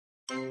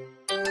Hi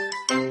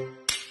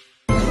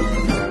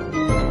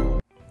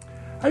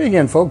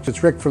again, folks.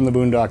 It's Rick from the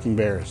Boondocking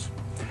Bears.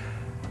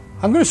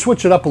 I'm going to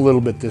switch it up a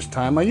little bit this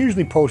time. I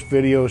usually post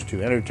videos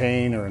to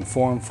entertain or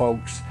inform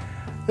folks.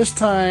 This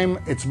time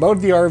it's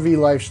about the RV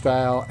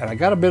lifestyle, and I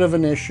got a bit of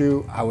an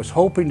issue. I was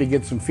hoping to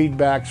get some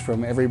feedbacks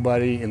from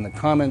everybody in the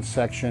comments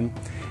section,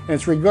 and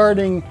it's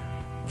regarding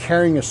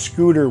carrying a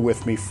scooter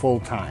with me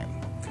full time.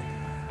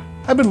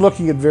 I've been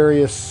looking at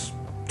various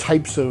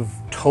types of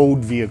towed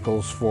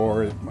vehicles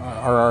for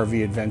our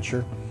RV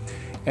adventure,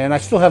 and I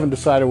still haven't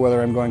decided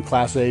whether I'm going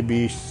Class A,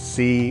 B,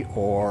 C,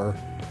 or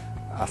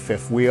a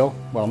fifth wheel.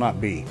 Well, not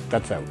B,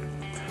 that's out.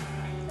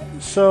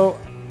 So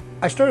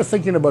I started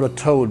thinking about a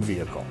towed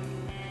vehicle.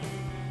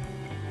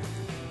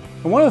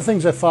 And one of the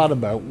things I thought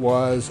about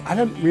was I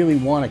didn't really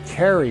want to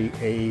carry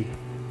a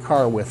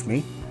car with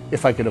me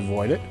if I could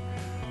avoid it.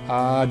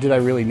 Did I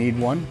really need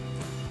one?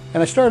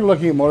 And I started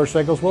looking at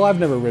motorcycles. Well, I've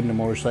never ridden a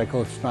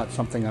motorcycle. It's not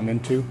something I'm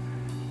into.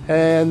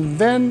 And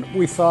then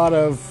we thought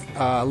of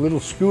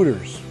little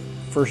scooters.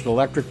 First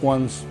electric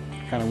ones,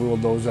 kind of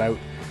ruled those out.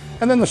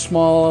 And then the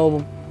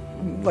small,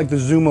 like the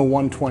Zuma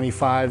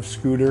 125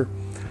 scooter,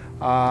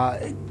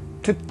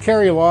 to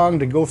carry along,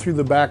 to go through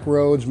the back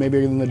roads,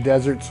 maybe in the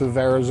deserts of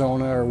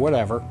Arizona or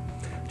whatever.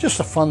 Just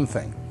a fun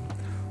thing.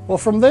 Well,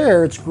 from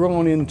there it's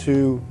grown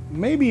into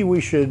maybe we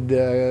should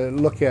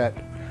look at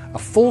a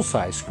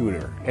full-size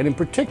scooter. And in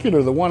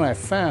particular, the one I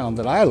found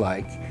that I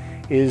like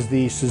is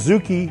the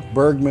Suzuki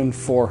Bergman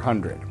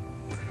 400.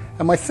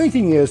 And my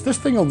thinking is this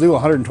thing will do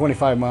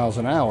 125 miles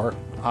an hour.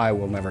 I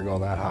will never go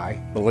that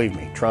high, believe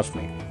me, trust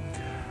me.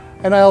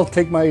 And I'll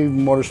take my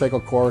motorcycle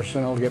course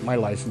and I'll get my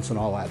license and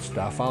all that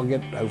stuff. I'll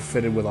get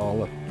outfitted with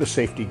all the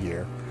safety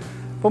gear.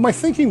 But my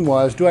thinking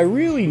was, do I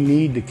really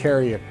need to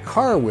carry a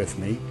car with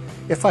me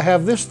if I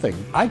have this thing?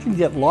 I can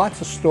get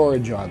lots of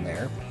storage on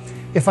there.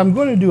 If I'm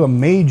going to do a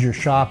major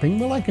shopping,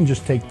 well, I can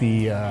just take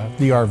the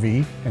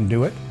RV and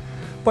do it.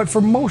 But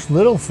for most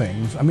little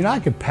things, I mean, I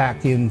could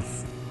pack in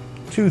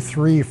 2,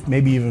 3,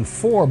 maybe even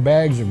 4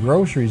 bags of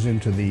groceries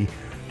into the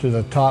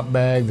top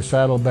bag, the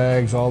saddle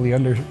bags, all the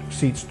under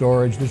seat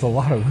storage. There's a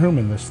lot of room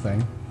in this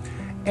thing.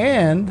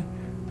 And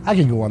I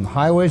could go on the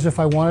highways if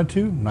I wanted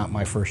to. Not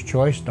my first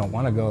choice, don't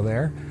want to go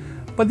there.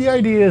 But the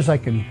idea is I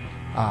can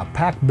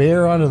pack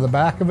Bear onto the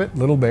back of it,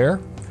 little Bear,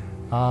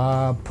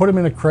 put him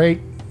in a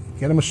crate,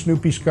 get him a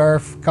Snoopy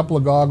scarf, a couple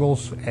of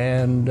goggles,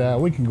 and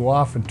we can go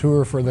off and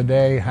tour for the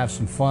day, have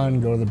some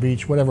fun, go to the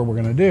beach, whatever we're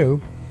going to do.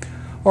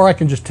 Or I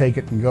can just take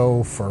it and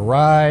go for a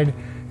ride.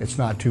 It's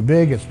not too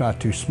big, it's not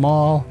too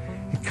small.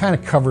 It kind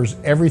of covers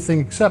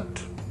everything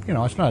except, you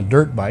know, it's not a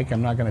dirt bike.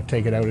 I'm not going to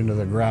take it out into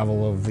the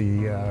gravel of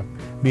the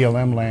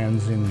BLM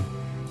lands in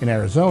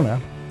Arizona.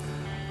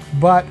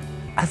 But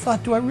I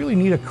thought, do I really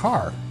need a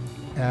car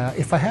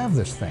if I have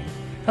this thing?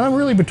 And I'm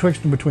really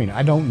betwixt and between.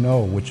 I don't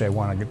know which I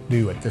want to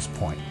do at this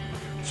point.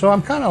 So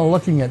I'm kind of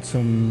looking at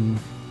some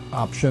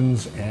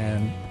options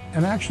and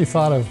actually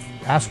thought of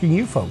asking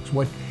you folks,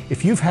 what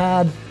if you've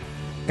had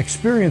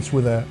experience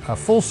with a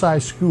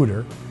full-size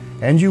scooter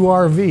and you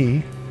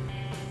RV,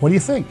 what do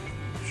you think?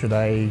 Should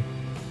I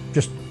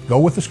just go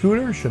with the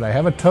scooter? Should I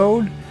have it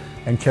towed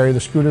and carry the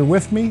scooter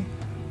with me?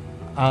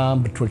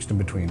 Betwixt and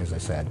between, as I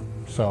said.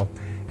 So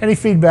any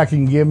feedback you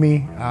can give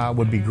me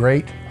would be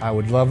great. I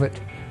would love it.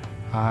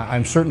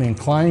 I'm certainly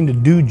inclined to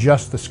do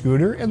just the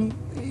scooter. And,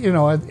 you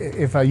know,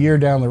 if a year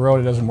down the road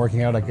it doesn't work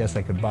out, I guess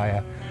I could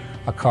buy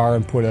a car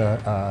and put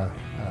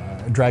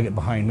drag it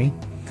behind me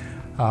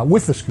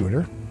with the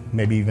scooter.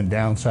 Maybe even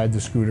downside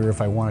the scooter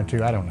if I wanted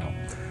to. I don't know.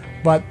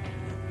 But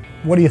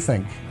what do you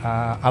think?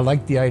 I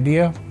like the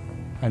idea.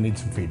 I need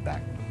some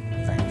feedback.